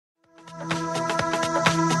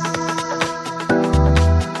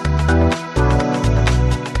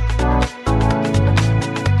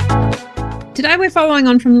Today we're following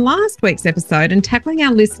on from last week's episode and tackling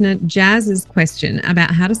our listener Jazz's question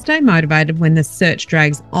about how to stay motivated when the search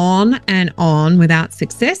drags on and on without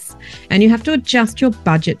success and you have to adjust your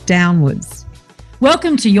budget downwards.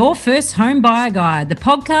 Welcome to Your First Home Buyer Guide, the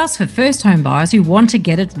podcast for first home buyers who want to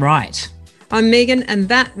get it right. I'm Megan and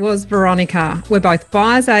that was Veronica. We're both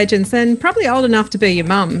buyer's agents and probably old enough to be your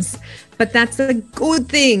mums. But that's a good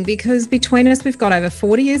thing because between us, we've got over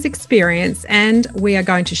 40 years experience and we are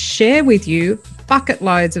going to share with you bucket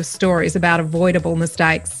loads of stories about avoidable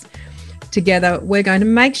mistakes. Together, we're going to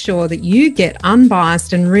make sure that you get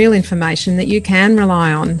unbiased and real information that you can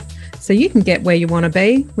rely on so you can get where you want to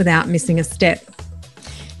be without missing a step.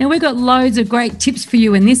 Now, we've got loads of great tips for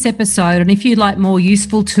you in this episode, and if you'd like more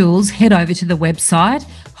useful tools, head over to the website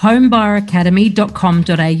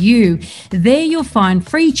homebuyeracademy.com.au. There you'll find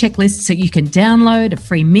free checklists that you can download, a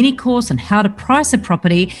free mini course on how to price a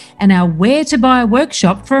property, and our Where to Buy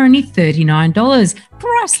workshop for only $39.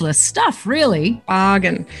 Priceless stuff, really.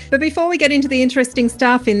 Bargain. But before we get into the interesting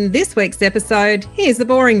stuff in this week's episode, here's the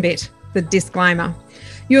boring bit, the disclaimer.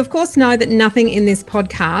 You, of course, know that nothing in this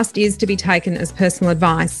podcast is to be taken as personal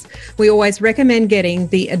advice. We always recommend getting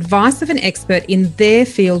the advice of an expert in their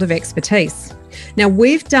field of expertise. Now,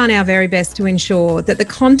 we've done our very best to ensure that the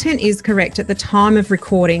content is correct at the time of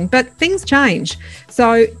recording, but things change.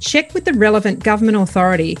 So check with the relevant government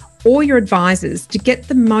authority or your advisors to get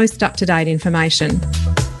the most up-to-date information.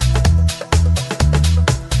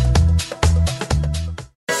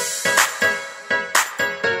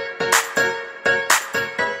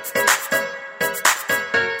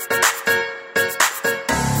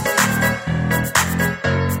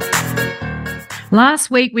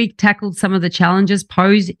 Last week, we tackled some of the challenges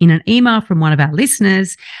posed in an email from one of our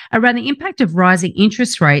listeners around the impact of rising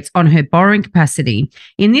interest rates on her borrowing capacity.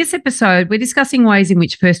 In this episode, we're discussing ways in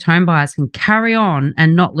which first home buyers can carry on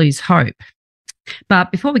and not lose hope.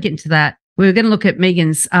 But before we get into that, we're going to look at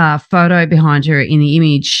Megan's photo behind her in the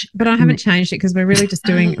image. But I haven't changed it because we're really just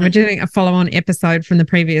doing a follow-on episode from the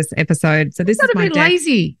previous episode. So this is my deck.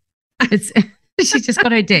 Lazy. She's just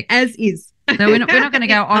got her deck as is. So we're not going to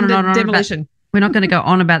go on and on demolition. We're not going to go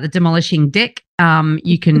on about the demolishing deck.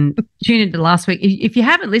 You can tune into last week. If you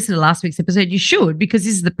haven't listened to last week's episode, you should, because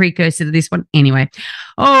this is the precursor to this one. Anyway,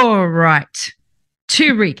 all right.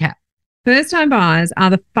 To recap. First home buyers are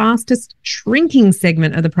the fastest shrinking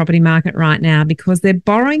segment of the property market right now because their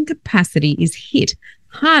borrowing capacity is hit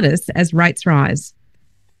hardest as rates rise.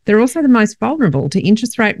 They're also the most vulnerable to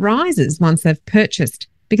interest rate rises once they've purchased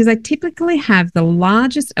because they typically have the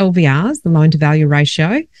largest LVRs, the loan to value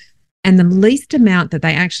ratio, and the least amount that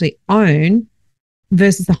they actually own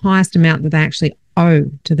versus the highest amount that they actually owe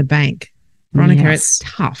to the bank. Veronica, yes. It's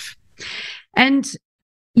tough. And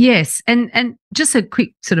yes, and just a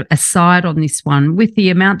quick sort of aside on this one, with the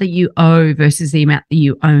amount that you owe versus the amount that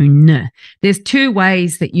you own, there's two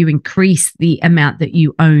ways that you increase the amount that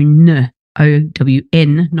you own,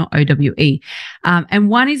 O-W-N, not O-W-E. And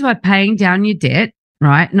one is by paying down your debt,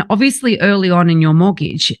 right? And obviously early on in your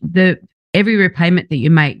mortgage, every repayment that you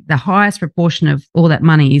make, the highest proportion of all that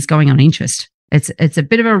money is going on interest. It's a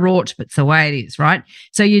bit of a rort, but it's the way it is, right?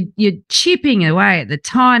 So you're chipping away at the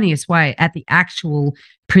tiniest way at the actual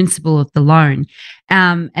principal of the loan.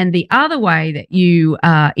 And the other way that you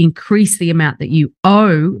increase the amount that you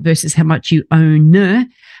owe versus how much you own,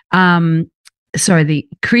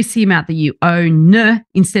 increase the amount that you own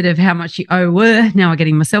instead of how much you owe, now I'm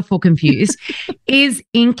getting myself all confused, is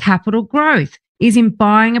in capital growth. Is in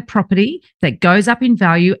buying a property that goes up in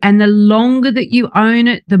value, and the longer that you own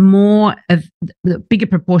it, the more of the bigger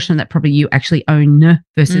proportion of that property you actually own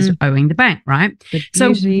versus owing the bank, right? The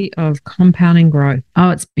beauty of compounding growth. Oh,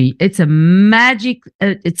 it's a magic,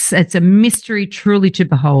 it's a mystery truly to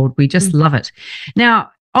behold. We just love it. Now,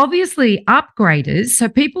 obviously, upgraders, so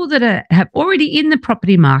people that have already in the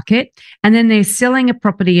property market and then they're selling a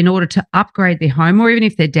property in order to upgrade their home, or even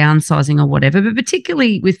if they're downsizing or whatever, but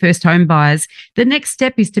particularly with first home buyers, the next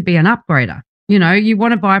step is to be an upgrader. You know, you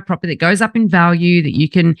want to buy a property that goes up in value that you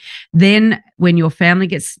can then, when your family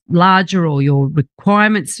gets larger or your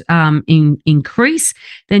requirements increase,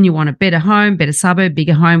 then you want a better home, better suburb,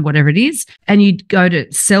 bigger home, whatever it is, and you go to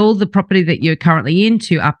sell the property that you're currently in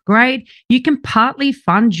to upgrade. You can partly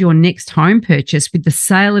fund your next home purchase with the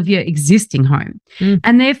sale of your existing home.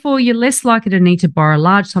 And therefore, you're less likely to need to borrow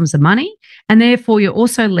large sums of money, and therefore you're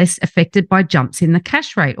also less affected by jumps in the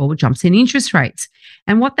cash rate or jumps in interest rates.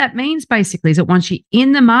 And what that means basically is that once you're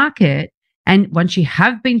in the market and once you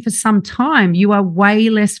have been for some time, you are way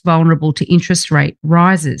less vulnerable to interest rate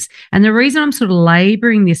rises. And the reason I'm sort of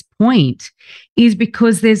laboring this point is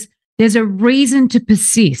because there's a reason to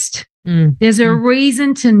persist. There's a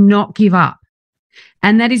reason to not give up.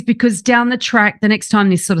 And that is because down the track, the next time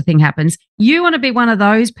this sort of thing happens, you want to be one of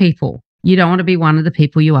those people. You don't want to be one of the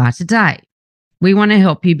people you are today. We want to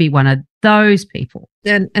help you be one of those people.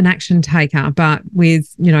 An action taker, but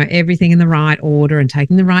with, everything in the right order and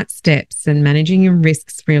taking the right steps and managing your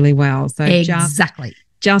risks really well. So exactly.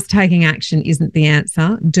 Just taking action isn't the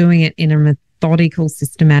answer. Doing it in a methodical,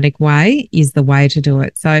 systematic way is the way to do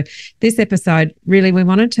it. So this episode, really, we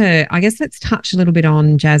wanted to, let's touch a little bit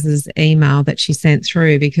on Jaz's email that she sent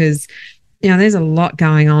through, because there's a lot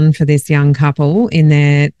going on for this young couple in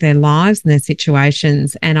their lives and their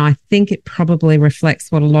situations. And I think it probably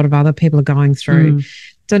reflects what a lot of other people are going through.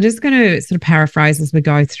 So I'm just going to sort of paraphrase as we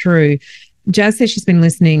go through. Jaz says she's been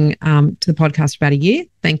listening to the podcast for about a year.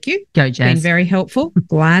 Thank you. Go, Jaz. Been very helpful.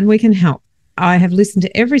 Glad we can help. I have listened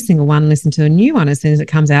to every single one, listened to a new one as soon as it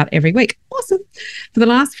comes out every week. Awesome. For the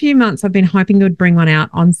last few months, I've been hoping to bring one out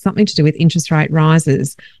on something to do with interest rate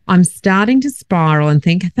rises. I'm starting to spiral and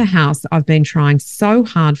think the house I've been trying so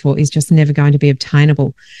hard for is just never going to be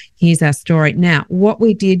obtainable. Here's our story. Now, what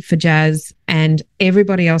we did for Jaz and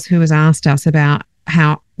everybody else who has asked us about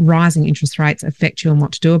how rising interest rates affect you and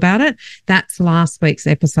what to do about it, that's last week's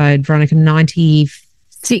episode, Veronica, 96.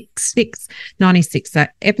 So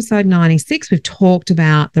episode 96, we've talked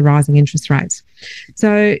about the rising interest rates.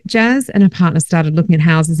 So Jaz and her partner started looking at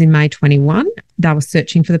houses in May 21. They were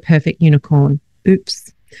searching for the perfect unicorn.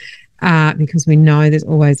 Oops. Because we know there's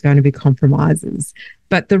always going to be compromises.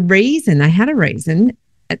 But they had a reason.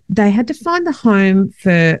 They had to find the home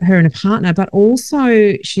for her and her partner, but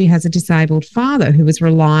also she has a disabled father who was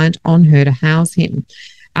reliant on her to house him.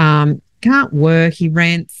 Can't work, he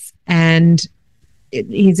rents, and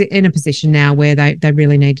he's in a position now where they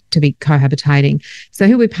really need to be cohabitating. So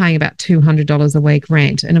he'll be paying about $200 a week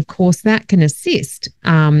rent. And of course, that can assist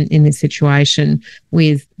in this situation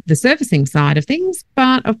with the servicing side of things.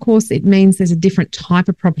 But of course, it means there's a different type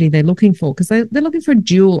of property they're looking for, because they're looking for a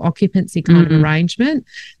dual occupancy kind of arrangement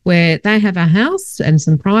where they have a house and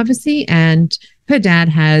some privacy, and her dad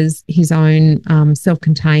has his own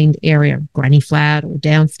self-contained area, granny flat or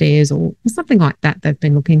downstairs or something like that they've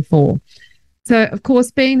been looking for. So, of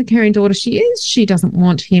course, being the caring daughter she is, she doesn't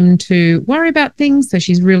want him to worry about things. So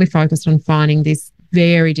she's really focused on finding this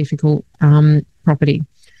very difficult property.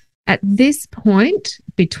 At this point,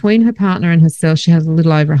 between her partner and herself, she has a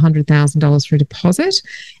little over $100,000 for a deposit.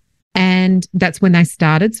 And that's when they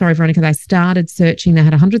started. Sorry, Veronica, they started searching. They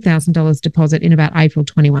had $100,000 deposit in about April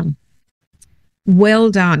 21.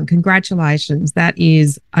 Well done. Congratulations. That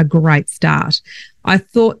is a great start. I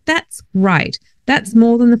thought that's great. That's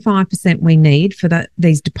more than the 5% we need for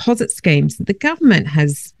these deposit schemes that the government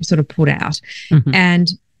has sort of put out. And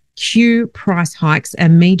cue price hikes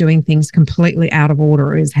and me doing things completely out of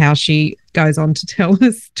order is how she goes on to tell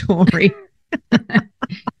the story.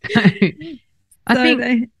 I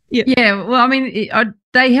think, well, I mean,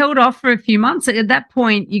 they held off for a few months. At that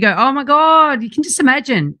point, you go, oh, my God, you can just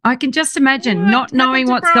imagine. I can just imagine not knowing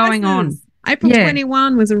what's going on. April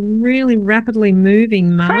 21 was a really rapidly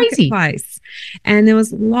moving marketplace. And there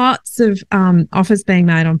was lots of offers being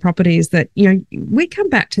made on properties that, we come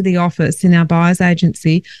back to the office in our buyer's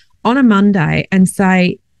agency on a Monday and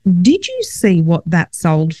say, did you see what that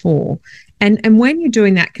sold for? And when you're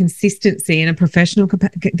doing that consistently in a professional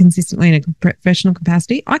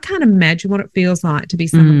capacity, I can't imagine what it feels like to be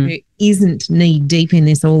someone who isn't knee deep in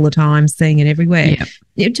this all the time, seeing it everywhere. Yep.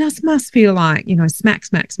 It just must feel like, smack,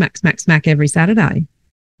 smack, smack, smack, smack every Saturday.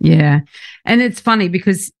 Yeah. And it's funny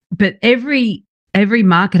but every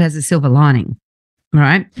market has a silver lining,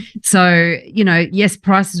 right? So, yes,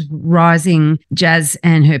 prices rising. Jaz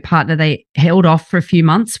and her partner, they held off for a few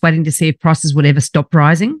months waiting to see if prices would ever stop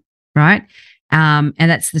rising. Right. And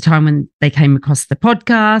that's the time when they came across the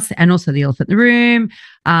podcast and also the elephant in the room.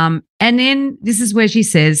 And then this is where she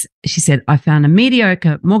said, I found a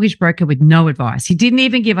mediocre mortgage broker with no advice. He didn't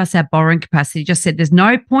even give us our borrowing capacity. He just said there's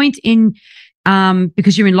no point in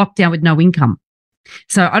because you're in lockdown with no income.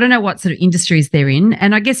 So I don't know what sort of industries they're in.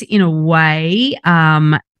 And I guess in a way,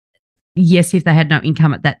 yes, if they had no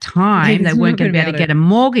income at that time, they weren't going to be able to get a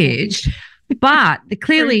mortgage. But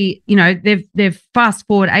clearly, they've fast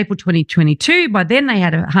forward April 2022. By then, they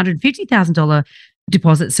had a $150,000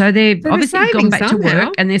 deposit. So they've obviously gone back to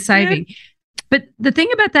work and they're saving. Yeah. But the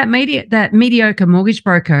thing about that mediocre mortgage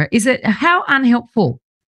broker is that how unhelpful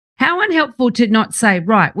to not say,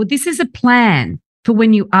 right, well, this is a plan for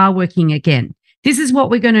when you are working again. This is what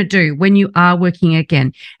we're going to do when you are working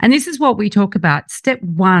again. And this is what we talk about. Step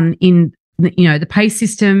one in the PACE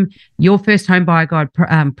system, your first home buyer guide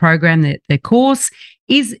program, the course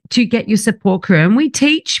is to get your support crew. And we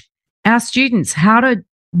teach our students how to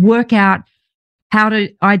work out how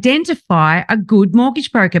to identify a good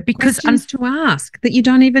mortgage broker, because questions to ask that you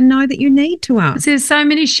don't even know that you need to ask. There's so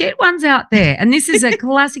many shit ones out there. And this is a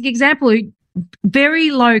classic example.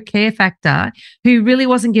 Very low care factor, who really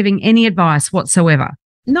wasn't giving any advice whatsoever.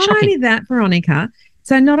 Not Shocking. only that, Veronica,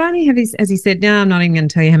 so not only have he, as he said, no, I'm not even going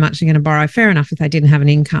to tell you how much you're going to borrow. Fair enough if they didn't have an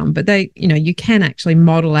income, but they, you can actually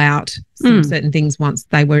model out some certain things once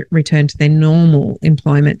they were returned to their normal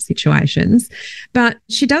employment situations. But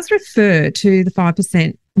she does refer to the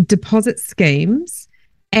 5% deposit schemes,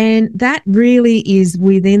 and that really is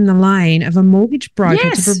within the lane of a mortgage broker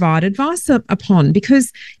to provide advice upon,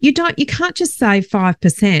 because you can't just say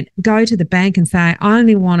 5%, go to the bank and say, I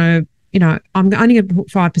only want to, I'm only going to put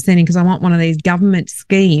 5% in because I want one of these government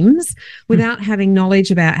schemes, without having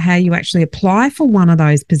knowledge about how you actually apply for one of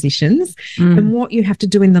those positions and what you have to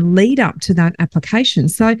do in the lead up to that application.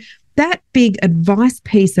 So that big advice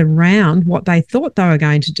piece around what they thought they were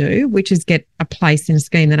going to do, which is get a place in a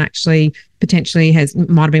scheme that actually potentially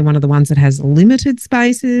might have been one of the ones that has limited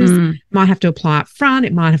spaces, might have to apply up front,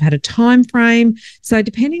 it might have had a time frame. So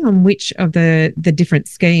depending on which of the different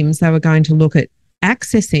schemes they were going to look at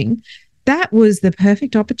accessing, that was the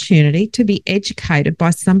perfect opportunity to be educated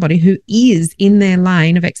by somebody who is in their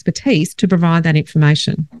lane of expertise to provide that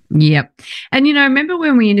information. Yep. And, remember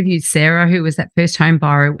when we interviewed Sarah, who was that first home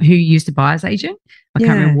buyer who used a buyer's agent? I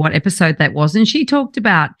can't remember what episode that was. And she talked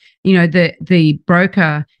about, the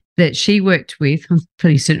broker that she worked with. I'm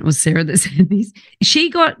pretty certain it was Sarah that said this.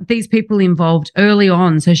 She got these people involved early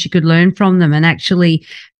on so she could learn from them, and actually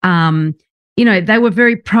they were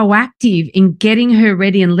very proactive in getting her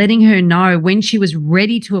ready and letting her know when she was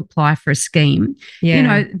ready to apply for a scheme.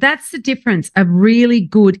 Yeah. That's the difference a really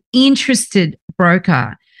good, interested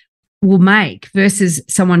broker will make versus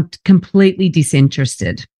someone completely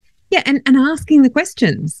disinterested. Yeah, and asking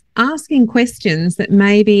questions that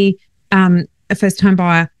maybe a first-time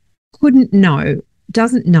buyer couldn't know,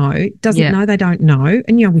 doesn't know they don't know.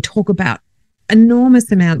 And, we talk about enormous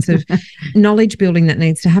amounts of knowledge building that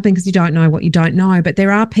needs to happen because you don't know what you don't know. But there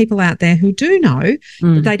are people out there who do know,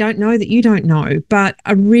 but they don't know that you don't know. But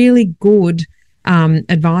a really good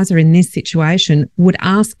advisor in this situation would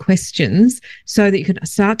ask questions so that you could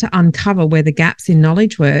start to uncover where the gaps in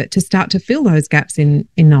knowledge were, to start to fill those gaps in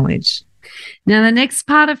knowledge. Now, the next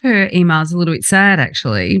part of her email is a little bit sad,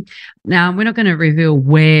 actually. Now, we're not going to reveal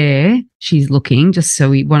where she's looking, just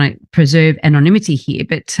so we want to preserve anonymity here.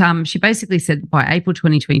 But she basically said by April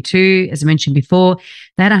 2022, as I mentioned before,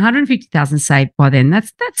 they had $150,000 saved by then.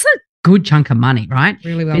 That's a good chunk of money, right?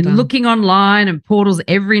 Really well done. Looking online and portals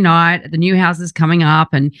every night at the new houses coming up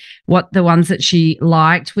and what the ones that she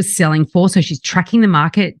liked was selling for. So she's tracking the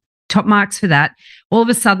market, top marks for that. All of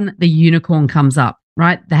a sudden, the unicorn comes up.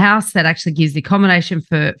 Right, the house that actually gives the accommodation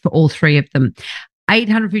for all three of them.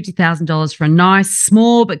 $850,000 for a nice,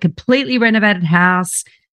 small but completely renovated house,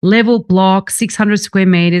 level block, 600 square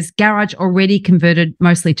meters, garage already converted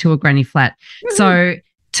mostly to a granny flat. Mm-hmm. So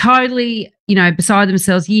totally, beside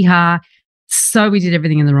themselves, yeehaw. So we did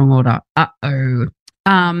everything in the wrong order.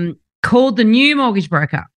 Called the new mortgage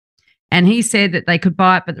broker, and he said that they could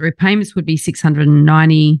buy it, but the repayments would be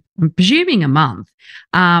 $690, I'm presuming, a month.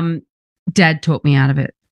 Dad talked me out of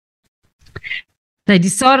it. They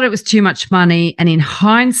decided it was too much money, and in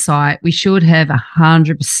hindsight, we should have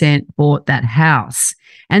 100% bought that house.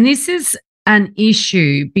 And this is an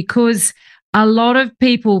issue because a lot of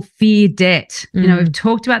people fear debt. We've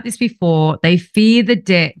talked about this before. They fear the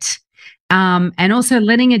debt, and also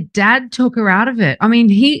letting a dad talk her out of it. I mean,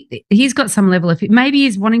 he's got some level of it. Maybe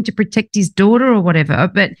he's wanting to protect his daughter or whatever,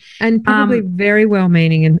 and probably very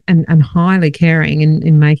well-meaning and highly caring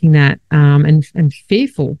in making that and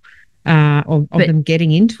fearful of them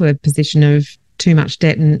getting into a position of too much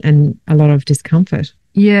debt and a lot of discomfort.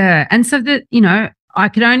 Yeah, and so I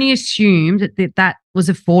could only assume that was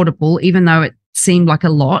affordable, even though it seemed like a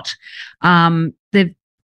lot. They've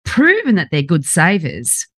proven that they're good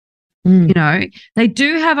savers. They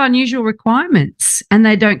do have unusual requirements and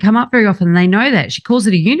they don't come up very often. They know that. She calls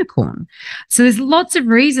it a unicorn. So there's lots of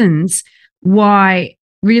reasons why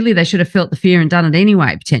really they should have felt the fear and done it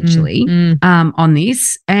anyway, potentially, on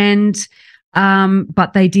this. And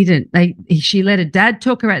but they didn't. She let her dad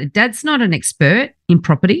talk her out. Dad's not an expert in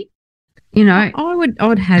property. I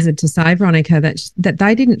would hazard to say, Veronica, that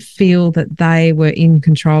they didn't feel that they were in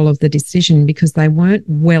control of the decision because they weren't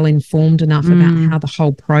well informed enough about how the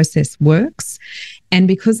whole process works. And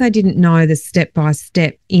because they didn't know the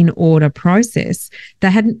step-by-step in-order process, they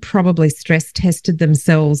hadn't probably stress tested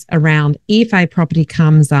themselves around if a property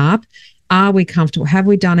comes up, Are we comfortable? Have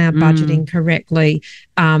we done our budgeting correctly?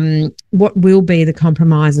 What will be the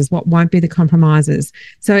compromises? What won't be the compromises?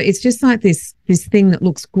 So it's just like this thing that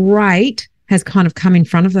looks great has kind of come in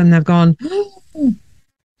front of them. They've gone, I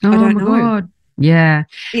don't know. God. Yeah.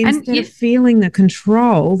 Instead of feeling the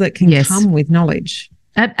control that can come with knowledge.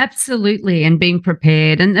 Absolutely, and being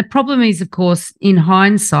prepared. And the problem is, of course, in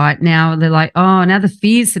hindsight, now they're like, oh, now the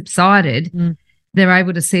fear's subsided. They're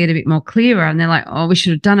able to see it a bit more clearer, and they're like, oh, we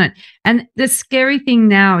should have done it. And the scary thing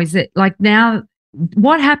now is that, like, now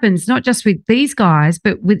what happens, not just with these guys,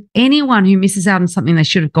 but with anyone who misses out on something they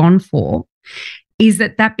should have gone for, is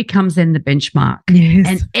that becomes then the benchmark. Yes.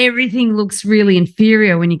 And everything looks really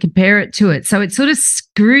inferior when you compare it to it. So it sort of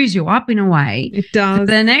screws you up in a way. It does.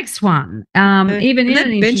 The next one, even in that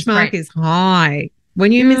an benchmark is high.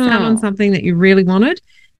 When you miss out on something that you really wanted,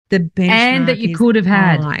 the benchmark and that you could have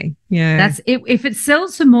had. High. Yeah. That's if it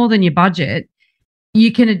sells for more than your budget,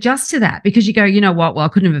 you can adjust to that because you go, you know what? Well, I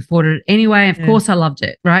couldn't have afforded it anyway. Of course, I loved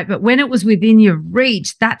it, right? But when it was within your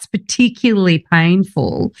reach, that's particularly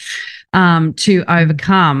painful to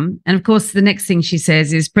overcome. And of course, the next thing she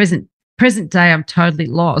says is present day, I'm totally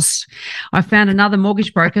lost. I found another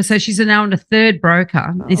mortgage broker. So she's now on a third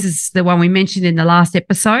broker. This is the one we mentioned in the last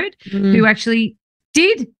episode, who actually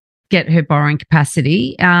did get her borrowing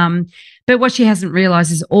capacity. But what she hasn't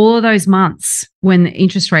realised is all of those months when the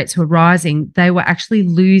interest rates were rising, they were actually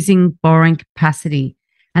losing borrowing capacity.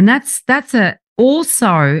 And that's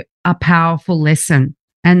also a powerful lesson.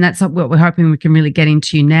 And that's what we're hoping we can really get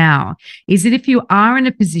into now, is that if you are in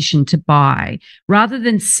a position to buy, rather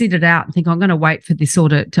than sit it out and think, I'm going to wait for this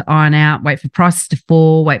order to iron out, wait for prices to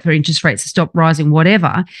fall, wait for interest rates to stop rising,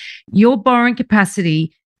 whatever, your borrowing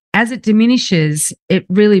capacity, as it diminishes, it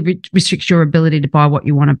really restricts your ability to buy what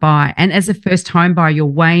you want to buy. And as a first home buyer, you're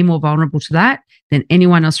way more vulnerable to that than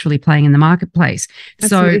anyone else really playing in the marketplace.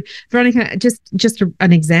 Absolutely. So, Veronica, just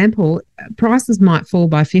an example, prices might fall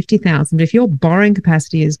by 50,000. If your borrowing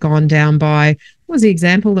capacity has gone down by, what was the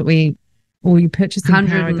example that you purchased in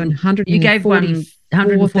Paragon? 100. You gave one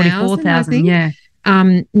 144,000. Yeah.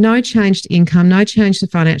 No change to income, no change to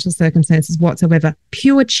financial circumstances whatsoever,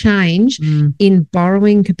 pure change in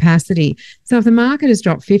borrowing capacity. So if the market has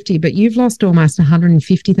dropped 50, but you've lost almost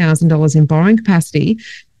 $150,000 in borrowing capacity,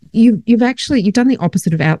 you've done the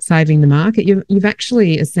opposite of outsaving the market. You've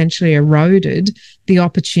actually essentially eroded the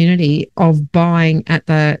opportunity of buying at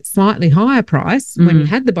the slightly higher price when you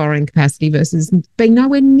had the borrowing capacity versus being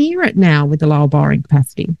nowhere near it now with the lower borrowing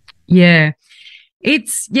capacity. Yeah.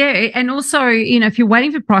 And also, if you're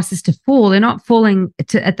waiting for prices to fall, they're not falling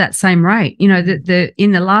at that same rate.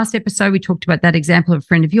 In the last episode, we talked about that example of a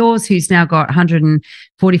friend of yours who's now got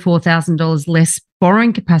 $144,000 less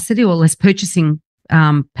borrowing capacity or less purchasing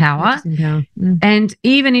power. And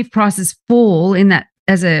even if prices fall in that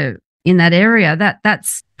area,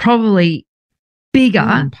 that's probably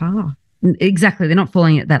bigger. Par. Exactly, they're not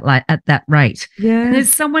falling at that rate. Yeah, and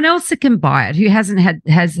there's someone else that can buy it who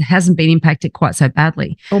hasn't been impacted quite so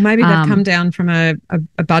badly. Or maybe they've come down from a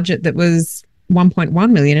budget that was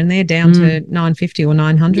 1.1 million and they're down to 950 or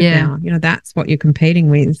 900 now. That's what you're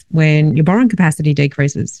competing with when your borrowing capacity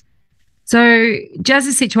decreases. So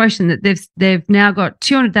Jazz's situation that they've now got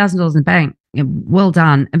 $200,000 in the bank. Well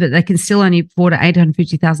done, but they can still only afford an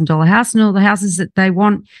 $850,000 house, and all the houses that they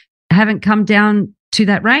want haven't come down to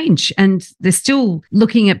that range, and they're still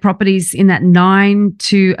looking at properties in that 9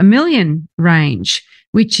 to $1 million range,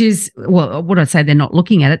 which is, well, what I say, they're not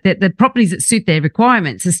looking at it. The properties that suit their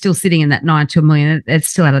requirements are still sitting in that 9 to $1 million. It's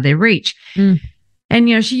still out of their reach.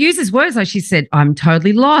 And, she uses words like she said, I'm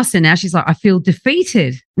totally lost. And now she's like, I feel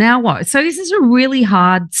defeated. Now what? So this is a really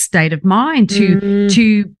hard state of mind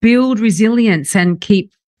to build resilience and keep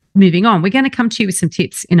moving on. We're going to come to you with some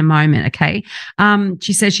tips in a moment, okay?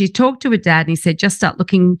 She says she talked to her dad and he said, just start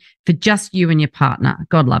looking for just you and your partner.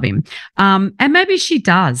 God love him. And maybe she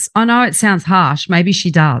does. I know it sounds harsh. Maybe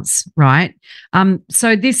she does, right?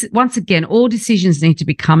 So this, once again, all decisions need to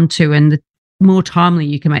be come to, and the more timely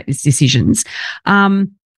you can make these decisions.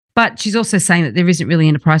 But she's also saying that there isn't really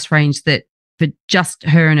in a price range that for just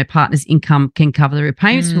her and her partner's income can cover the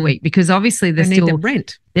repayments per week, because obviously they're still the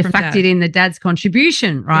rent. They're factored in the dad's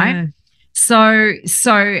contribution, right? Yeah. So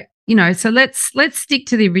let's stick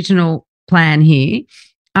to the original plan here.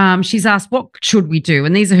 She's asked, what should we do?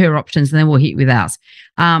 And these are her options, and then we'll hit with ours.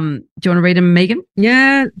 Do you want to read them, Megan?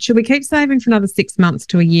 Yeah. Should we keep saving for another 6 months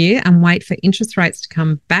to a year and wait for interest rates to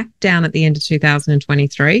come back down at the end of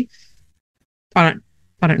 2023? I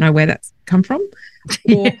don't know where that's come from.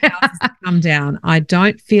 Or houses come down. I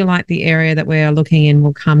don't feel like the area that we're looking in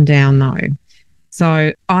will come down though.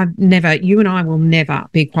 So you and I will never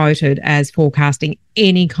be quoted as forecasting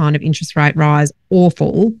any kind of interest rate rise or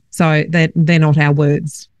fall. So they're not our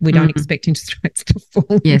words. We don't expect interest rates to fall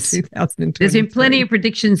in 2023. There's been plenty of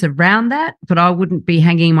predictions around that, but I wouldn't be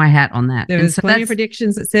hanging my hat on that. There was plenty of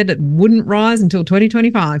predictions that said it wouldn't rise until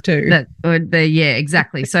 2025 too. Yeah,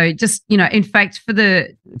 exactly. So just, in fact, for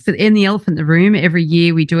in the elephant in the room, every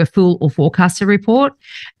year we do a full or forecaster report.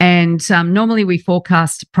 And normally we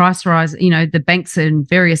forecast price rise. The banks and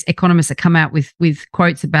various economists that come out with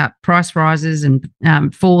quotes about price rises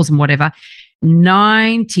and falls and whatever.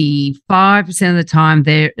 95% of the time,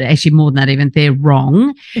 they're actually more than that even, they're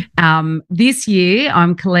wrong. This year,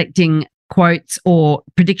 I'm collecting quotes or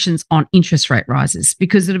predictions on interest rate rises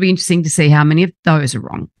because it'll be interesting to see how many of those are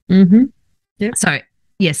wrong. Mm-hmm. Yep. So,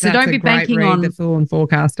 yes, so don't be banking on the Fool and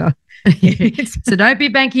Forecaster. So don't be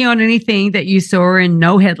banking on anything that you saw in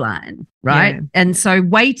no headline, right? Yeah. And so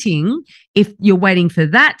waiting, if you're waiting for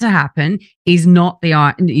that to happen, is not the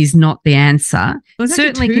answer. Well,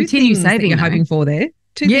 certainly continue saving. You're hoping for there.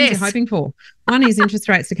 Two things you're hoping for. One is interest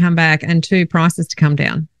rates to come back, and two, prices to come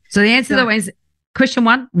down. So the answer though is question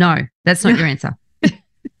one. No, that's not your answer.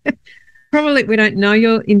 Probably we don't know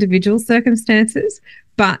your individual circumstances,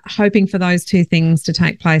 but hoping for those two things to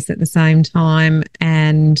take place at the same time.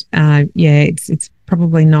 And it's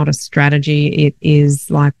probably not a strategy. It is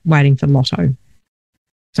like waiting for lotto.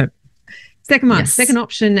 So second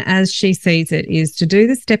option, as she sees it, is to do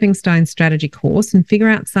the Stepping Stone strategy course and figure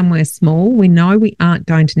out somewhere small we know we aren't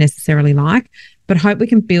going to necessarily like, but hope we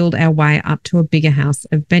can build our way up to a bigger house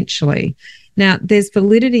eventually. Now, there's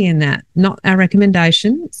validity in that, not our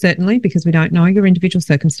recommendation, certainly, because we don't know your individual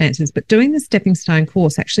circumstances, but doing the Stepping Stone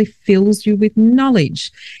course actually fills you with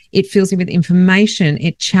knowledge. It fills you with information.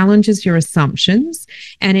 It challenges your assumptions,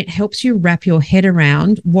 and it helps you wrap your head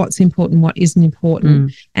around what's important, what isn't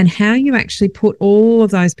important, and how you actually put all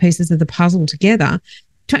of those pieces of the puzzle together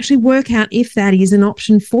to actually work out if that is an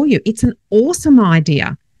option for you. It's an awesome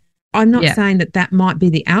idea. I'm not saying that might be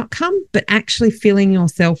the outcome, but actually filling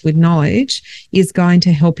yourself with knowledge is going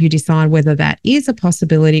to help you decide whether that is a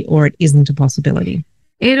possibility or it isn't a possibility.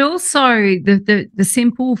 It also, the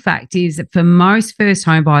simple fact is that for most first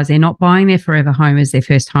home buyers, they're not buying their forever home as their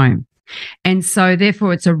first home. And so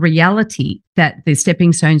therefore it's a reality that the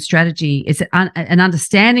Stepping Stone strategy is an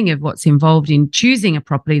understanding of what's involved in choosing a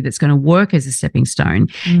property that's going to work as a stepping stone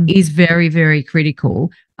is very, very critical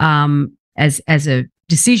as a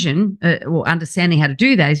decision or understanding how to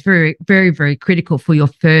do that is very, very, very critical for your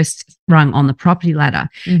first rung on the property ladder.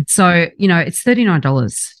 So, it's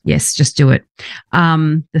 $39. Yes, just do it.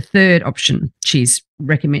 The third option she's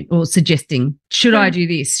suggesting, should I do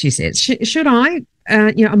this? She says. Should I?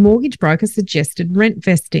 A mortgage broker suggested rent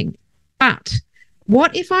vesting. But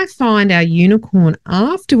what if I find our unicorn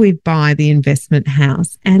after we buy the investment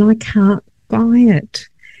house and I can't buy it?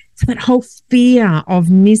 So that whole fear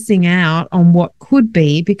of missing out on what could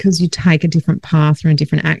be because you take a different path or a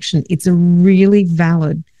different action, it's an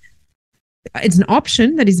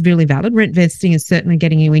option that is really valid. Rent vesting is certainly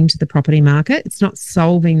getting you into the property market. It's not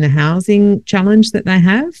solving the housing challenge that they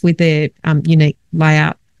have with their unique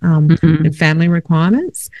layout and family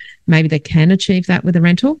requirements. Maybe they can achieve that with a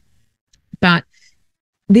rental. But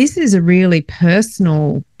this is a really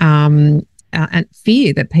personal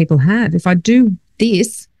fear that people have. If I do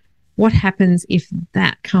this, what happens if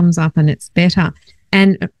that comes up and it's better?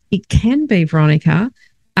 And it can be, Veronica,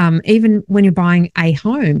 even when you're buying a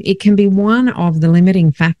home, it can be one of the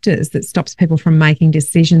limiting factors that stops people from making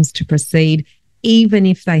decisions to proceed, even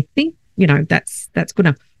if they think, that's good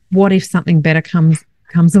enough. What if something better comes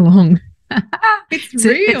along? It's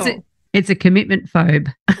real. It's a commitment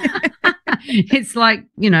phobe. It's like,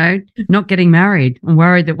 not getting married. I'm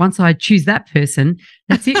worried that once I choose that person,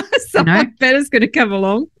 that's it. Something better's going to come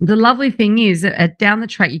along. The lovely thing is that down the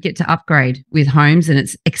track, you get to upgrade with homes and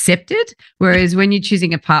it's accepted. Whereas when you're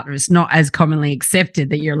choosing a partner, it's not as commonly accepted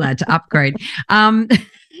that you're allowed to upgrade.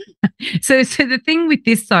 So the thing with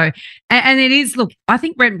this though, and it is, look, I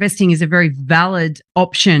think rent vesting is a very valid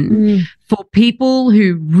option for people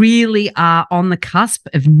who really are on the cusp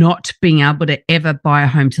of not being able to ever buy a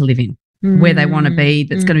home to live in where they want to be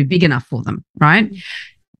that's going to be big enough for them, right?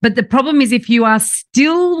 But the problem is if you are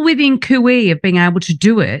still within cooee of being able to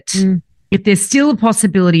do it, if there's still a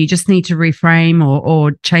possibility you just need to reframe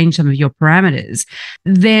or change some of your parameters,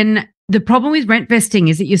 then the problem with rent vesting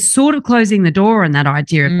is that you're sort of closing the door on that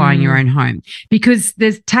idea of buying your own home because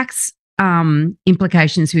there's tax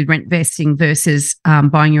implications with rent vesting versus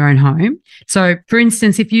buying your own home. So, for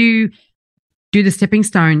instance, if you do the Stepping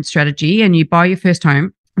Stone strategy and you buy your first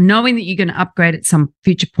home knowing that you're going to upgrade at some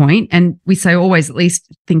future point, and we say always at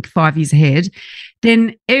least think 5 years ahead,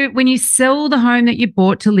 then when you sell the home that you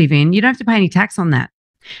bought to live in, you don't have to pay any tax on that.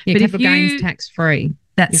 Yeah, capital gains tax-free.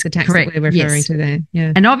 That's the tax correct. that we're referring to there.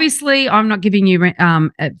 Yeah. And obviously, I'm not giving you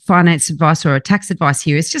finance advice or a tax advice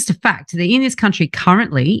here. It's just a fact that in this country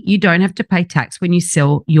currently, you don't have to pay tax when you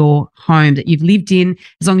sell your home that you've lived in,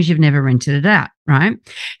 as long as you've never rented it out, right?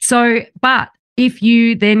 So, but if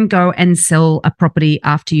you then go and sell a property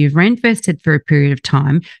after you've rent vested for a period of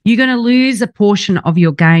time, you're going to lose a portion of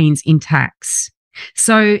your gains in tax.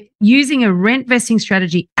 So using a rent vesting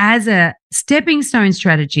strategy as a stepping stone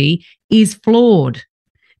strategy is flawed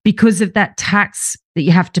because of that tax that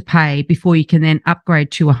you have to pay before you can then upgrade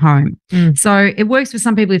to a home. So it works for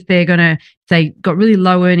some people if they got really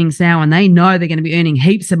low earnings now and they know they're going to be earning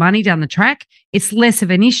heaps of money down the track, it's less of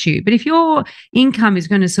an issue. But if your income is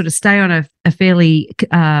going to sort of stay on a fairly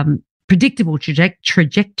predictable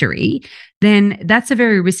trajectory, then that's a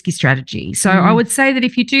very risky strategy. So I would say that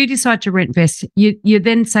if you do decide to rent vest, you're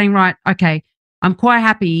then saying, right, okay, I'm quite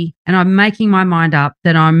happy and I'm making my mind up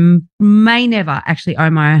that I may never actually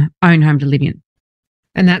own my own home to live in.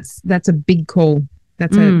 And that's a big call.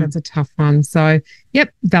 That's a tough one. So,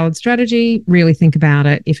 yep, valid strategy. Really think about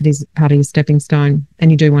it if it is part of your stepping stone and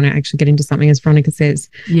you do want to actually get into something, as Veronica says.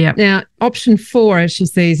 Yeah. Now, option 4, as she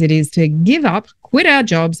sees it, is to give up, quit our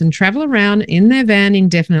jobs and travel around in their van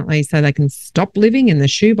indefinitely so they can stop living in the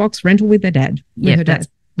shoebox rental with their dad. Yeah,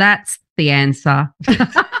 that's the answer.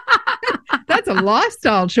 That's a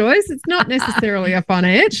lifestyle choice. It's not necessarily a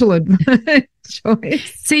financial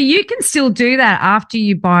choice. So you can still do that after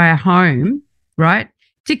you buy a home, right?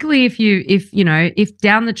 Particularly if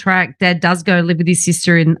down the track dad does go live with his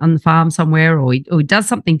sister on the farm somewhere, or he does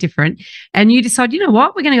something different, and you decide, you know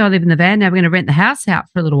what, we're going to go live in the van now. We're going to rent the house out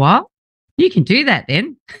for a little while. You can do that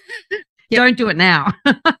then. Yep. Don't do it now.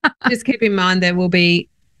 Just keep in mind there will be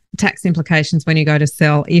tax implications when you go to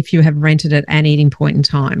sell if you have rented at any point in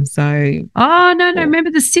time. So, no,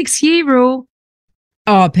 remember the 6-year rule.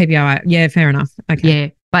 Oh, PBI. Yeah, fair enough. Okay. Yeah,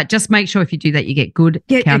 but just make sure if you do that, you get good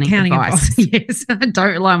accounting advice. Yes,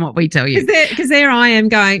 don't rely on what we tell you. Because there I am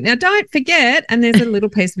going, now don't forget, and there's a little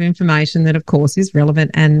piece of information that, of course, is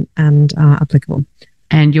relevant and applicable.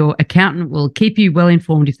 And your accountant will keep you well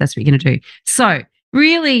informed if that's what you're going to do. So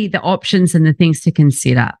really the options and the things to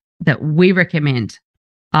consider that we recommend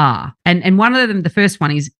are, and one of them, the first one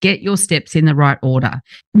is get your steps in the right order.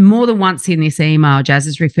 More than once in this email, Jazz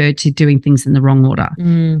has referred to doing things in the wrong order.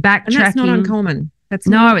 Backtracking. And that's not uncommon. It's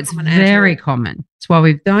very common. It's why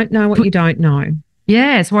we don't know what you don't know.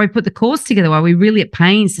 Yeah, it's why we put the course together, why we really at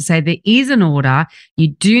pains to say there is an order. You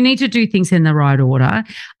do need to do things in the right order.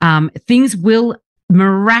 Things will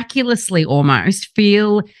miraculously almost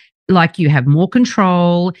feel like you have more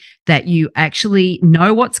control, that you actually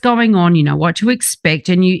know what's going on, you know what to expect,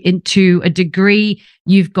 and to a degree,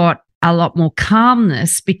 you've got a lot more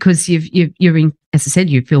calmness because you're in, as I said,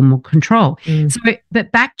 you feel more control. So,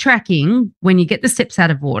 but backtracking when you get the steps out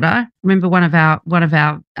of order. Remember, one of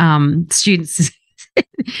our students,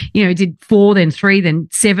 did 4, then 3, then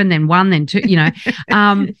 7, then 1, then 2.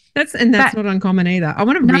 That's not uncommon either. I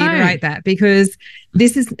want to reiterate that because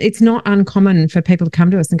it's not uncommon for people to come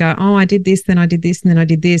to us and go, oh, I did this, then I did this, and then I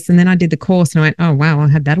did this, and then I did the course, and I went, oh wow, I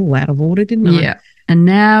had that all out of order, didn't I? Yeah, and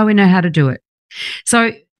now we know how to do it.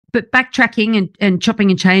 So, but backtracking and chopping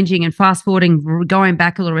and changing and fast forwarding, going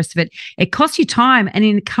back, all the rest of it, it costs you time, and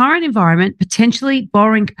in the current environment, potentially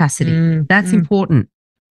borrowing capacity. That's important.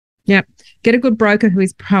 Yep. Get a good broker who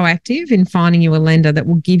is proactive in finding you a lender that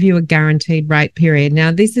will give you a guaranteed rate period.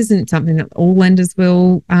 Now, this isn't something that all lenders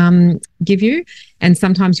will give you, and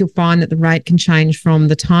sometimes you'll find that the rate can change from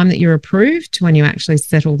the time that you're approved to when you actually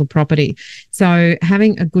settle the property. So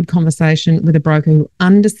having a good conversation with a broker who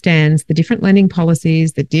understands the different lending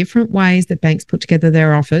policies, the different ways that banks put together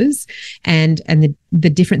their offers, and the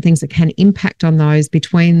different things that can impact on those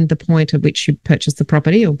between the point at which you purchase the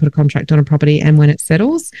property or put a contract on a property and when it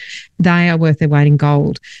settles, they are worth their weight in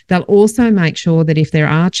gold. They'll also make sure that if there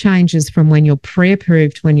are changes from when you're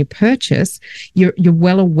pre-approved to when you purchase, you're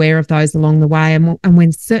well aware of those along the way. And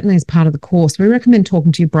when certainly as part of the course, we recommend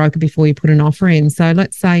talking to your broker before you put an offer in. So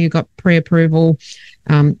let's say you got pre-approval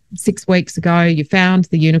 6 weeks ago, you found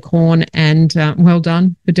the unicorn, and well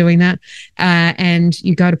done for doing that. And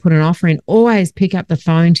you go to put an offer in, always pick up the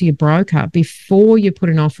phone to your broker before you put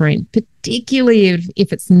an offer in, particularly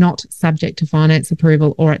if it's not subject to finance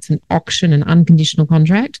approval or it's an auction, an unconditional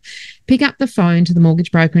contract. Pick up the phone to the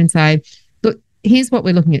mortgage broker and say, look, here's what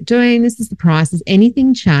we're looking at doing. This is the price. Has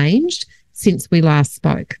anything changed since we last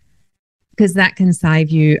spoke? because that can save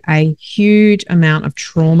you a huge amount of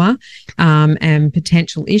trauma and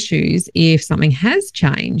potential issues if something has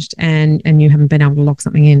changed and you haven't been able to lock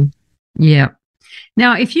something in. Yeah.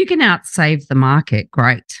 Now, if you can outsave the market,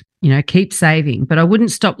 great. Keep saving, but I wouldn't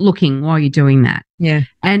stop looking while you're doing that. Yeah.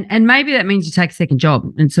 And maybe that means you take a second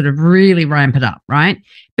job and sort of really ramp it up, right?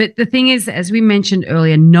 But the thing is, as we mentioned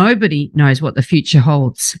earlier, nobody knows what the future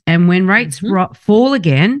holds. And when rates fall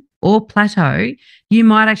again or plateau, you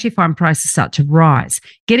might actually find prices start to rise.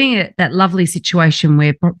 Getting that lovely situation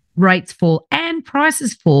where rates fall and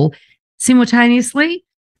prices fall simultaneously,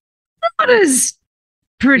 not as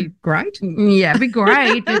pretty great. Yeah, it'd be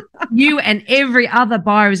great. But you and every other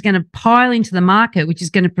buyer is going to pile into the market, which is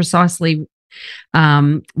going to precisely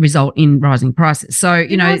result in rising prices. So,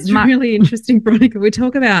 it's really interesting, Veronica. We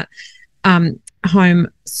talk about home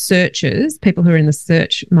searchers, people who are in the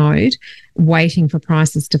search mode, waiting for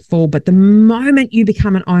prices to fall. But the moment you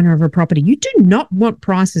become an owner of a property, you do not want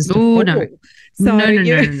prices to fall. No. So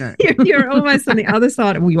no. You're almost on the other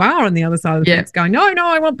side. Well, you are on the other side of the fence going, no,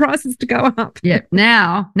 I want prices to go up. Yeah.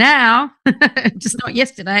 Now, just not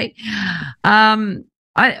yesterday.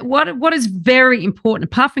 What is very important,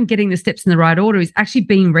 apart from getting the steps in the right order, is actually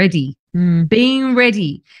being ready. Being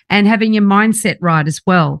ready and having your mindset right as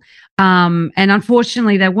well. And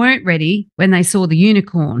unfortunately, they weren't ready when they saw the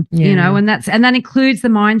unicorn, and that includes the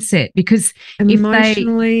mindset, because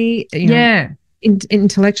emotionally,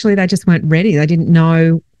 intellectually, they just weren't ready. They didn't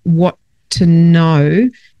know what to know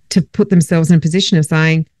to put themselves in a position of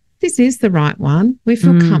saying, this is the right one. We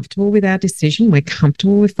feel comfortable with our decision. We're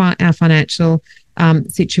comfortable with our financial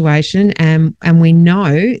situation, and we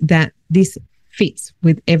know that this fits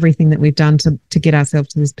with everything that we've done to get ourselves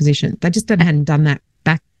to this position. They just hadn't done that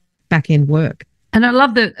back end work. And I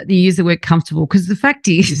love that you use the word comfortable, because the fact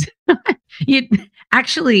is,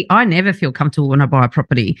 I never feel comfortable when I buy a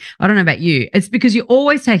property. I don't know about you. It's because you're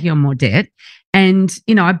always taking on more debt. And,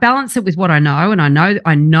 I balance it with what I know, and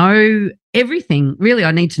I know everything really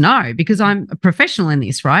I need to know because I'm a professional in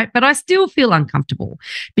this, right? But I still feel uncomfortable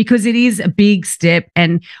because it is a big step,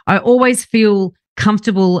 and I always feel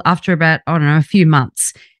comfortable after about, a few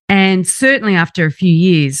months. And certainly after a few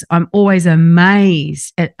years, I'm always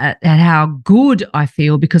amazed at how good I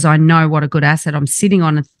feel, because I know what a good asset I'm sitting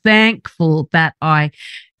on, and thankful that I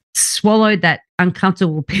swallowed that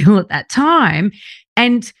uncomfortable pill at that time.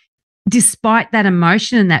 And despite that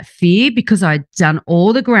emotion and that fear, because I'd done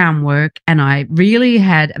all the groundwork and I really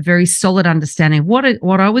had a very solid understanding of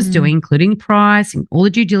what I was doing, including price and all the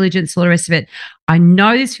due diligence, all the rest of it, I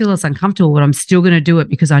know this feels uncomfortable, but I'm still going to do it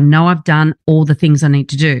because I know I've done all the things I need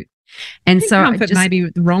to do. And so comfort may be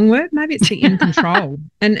the wrong word. Maybe it's the in control.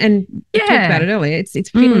 And we talked about it earlier. It's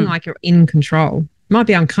feeling like you're in control. Might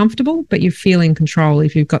be uncomfortable, but you feel in control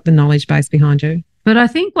if you've got the knowledge base behind you. But I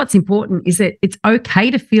think what's important is that it's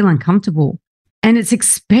okay to feel uncomfortable, and it's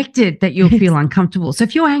expected that you'll feel uncomfortable. So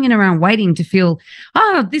if you're hanging around waiting to feel,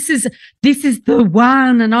 this is the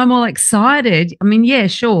one, and I'm all excited. I mean, yeah,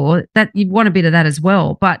 sure, that you want a bit of that as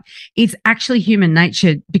well, but it's actually human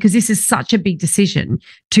nature, because this is such a big decision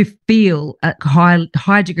to feel a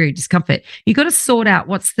high degree of discomfort. You've got to sort out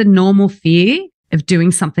what's the normal fear of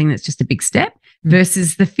doing something that's just a big step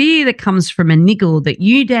versus the fear that comes from a niggle that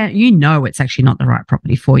you know it's actually not the right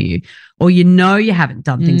property for you, or you haven't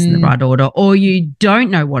done things in the right order, or you don't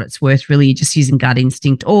know what it's worth really, you're just using gut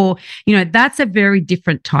instinct, or that's a very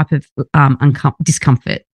different type of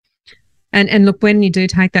discomfort. And look, when you do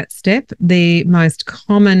take that step, the most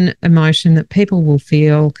common emotion that people will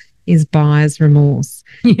feel is buyer's remorse.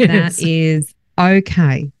 Yes. That is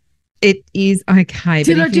okay. It is okay.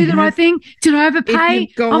 Did I do the right thing? Did I overpay?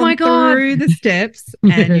 If you've gone through the steps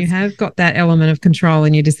and you have got that element of control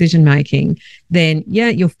in your decision making, then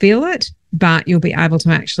you'll feel it, but you'll be able to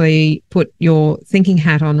actually put your thinking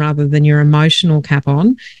hat on rather than your emotional cap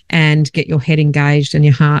on, and get your head engaged and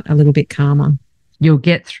your heart a little bit calmer. You'll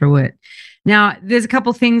get through it. Now, there's a couple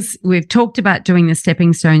of things we've talked about doing the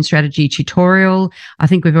stepping stone strategy tutorial. I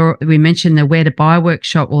think we mentioned the where to buy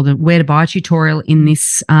workshop, or the where to buy tutorial in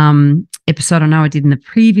this episode. I know I did in the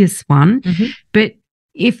previous one, but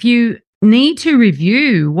if you need to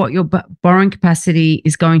review what your borrowing capacity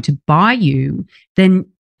is going to buy you, then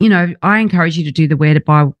I encourage you to do the where to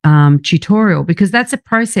buy tutorial, because that's a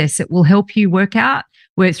process that will help you work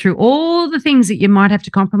through all the things that you might have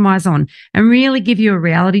to compromise on, and really give you a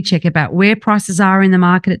reality check about where prices are in the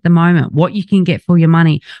market at the moment, what you can get for your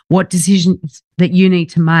money, what decisions that you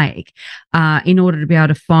need to make in order to be able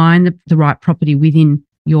to find the right property within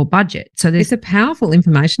your budget. So it's a powerful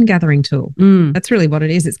information gathering tool. That's really what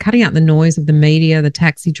it is. It's cutting out the noise of the media, the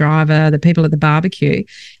taxi driver, the people at the barbecue,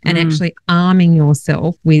 and actually arming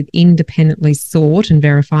yourself with independently sought and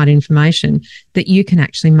verified information that you can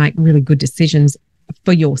actually make really good decisions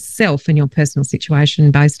for yourself and your personal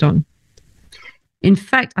situation based on. In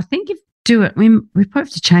fact, I think if you do it, we probably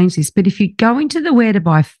have to change this, but if you go into the where to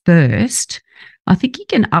buy first, I think you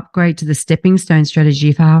can upgrade to the stepping stone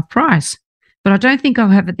strategy for half price. But I don't think I'll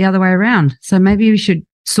have it the other way around. So maybe we should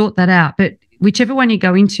sort that out. But whichever one you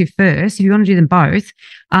go into first, if you want to do them both,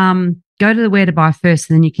 go to the where to buy first,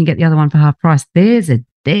 and then you can get the other one for half price. There's a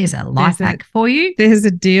life hack for you. There's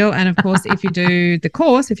a deal. And of course, if you do the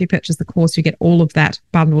course, if you purchase the course, you get all of that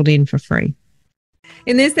bundled in for free.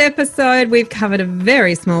 In this episode, we've covered a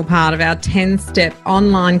very small part of our 10-step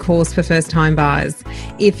online course for first-time buyers.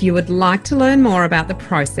 If you would like to learn more about the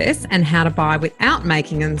process and how to buy without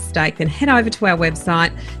making a mistake, then head over to our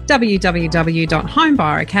website,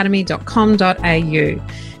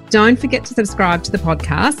 www.homebuyeracademy.com.au. Don't forget to subscribe to the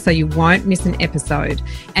podcast so you won't miss an episode.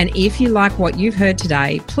 And if you like what you've heard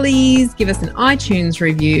today, please give us an iTunes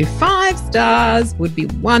review. 5 stars would be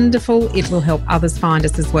wonderful. It will help others find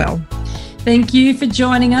us as well. Thank you for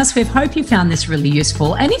joining us. We hope you found this really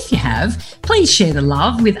useful. And if you have, please share the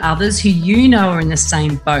love with others who you know are in the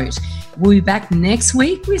same boat. We'll be back next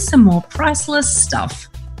week with some more priceless stuff.